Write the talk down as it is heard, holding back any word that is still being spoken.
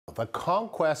The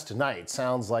Conquest Knight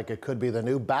sounds like it could be the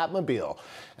new Batmobile.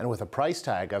 And with a price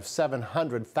tag of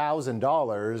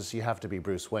 $700,000, you have to be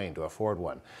Bruce Wayne to afford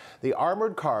one. The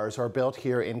armored cars are built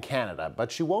here in Canada,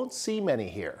 but you won't see many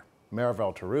here.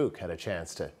 Marivel Taruc had a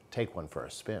chance to take one for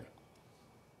a spin.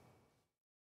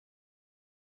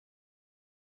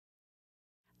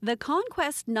 The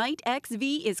Conquest Knight XV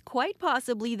is quite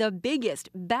possibly the biggest,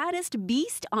 baddest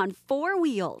beast on four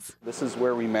wheels. This is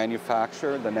where we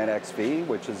manufacture the Knight XV,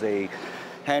 which is a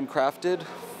handcrafted,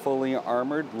 fully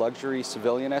armored luxury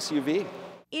civilian SUV.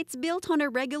 It's built on a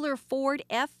regular Ford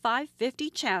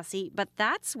F550 chassis, but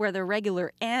that's where the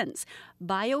regular ends.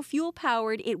 Biofuel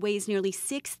powered, it weighs nearly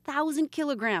 6,000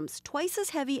 kilograms, twice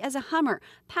as heavy as a Hummer,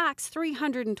 packs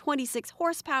 326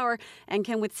 horsepower, and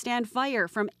can withstand fire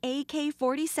from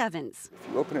AK-47s. If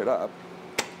you open it up,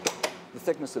 the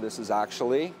thickness of this is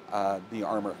actually the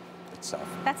armor itself.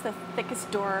 That's the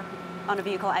thickest door on a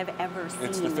vehicle I've ever seen.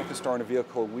 It's the thickest door on a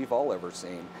vehicle we've all ever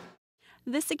seen.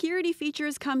 The security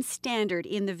features come standard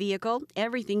in the vehicle.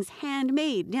 Everything's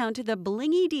handmade down to the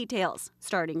blingy details.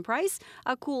 Starting price,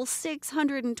 a cool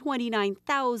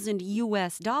 $629,000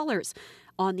 US.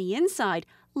 On the inside,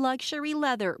 luxury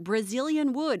leather,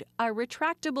 Brazilian wood, a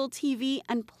retractable TV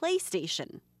and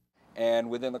PlayStation. And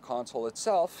within the console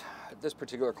itself, this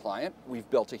particular client, we've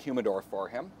built a humidor for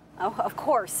him. Oh, of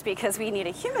course, because we need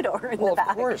a humidor in the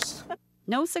back. Of course.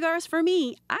 No cigars for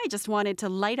me. I just wanted to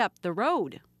light up the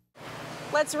road.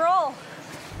 Let's roll.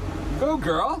 Go,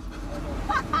 girl.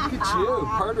 Look at you,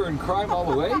 partner in crime all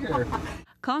the way here.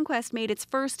 Conquest made its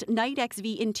first Knight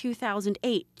XV in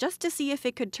 2008, just to see if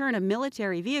it could turn a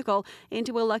military vehicle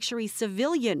into a luxury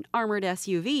civilian armored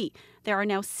SUV. There are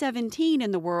now 17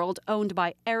 in the world, owned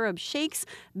by Arab sheikhs,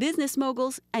 business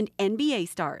moguls, and NBA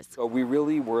stars. So we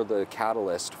really were the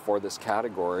catalyst for this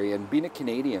category, and being a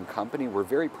Canadian company, we're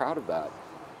very proud of that.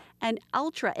 An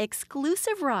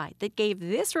ultra-exclusive ride that gave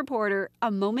this reporter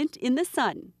a moment in the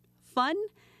sun. Fun,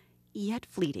 yet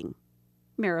fleeting.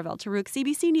 Marivel Taruc,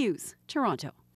 CBC News, Toronto.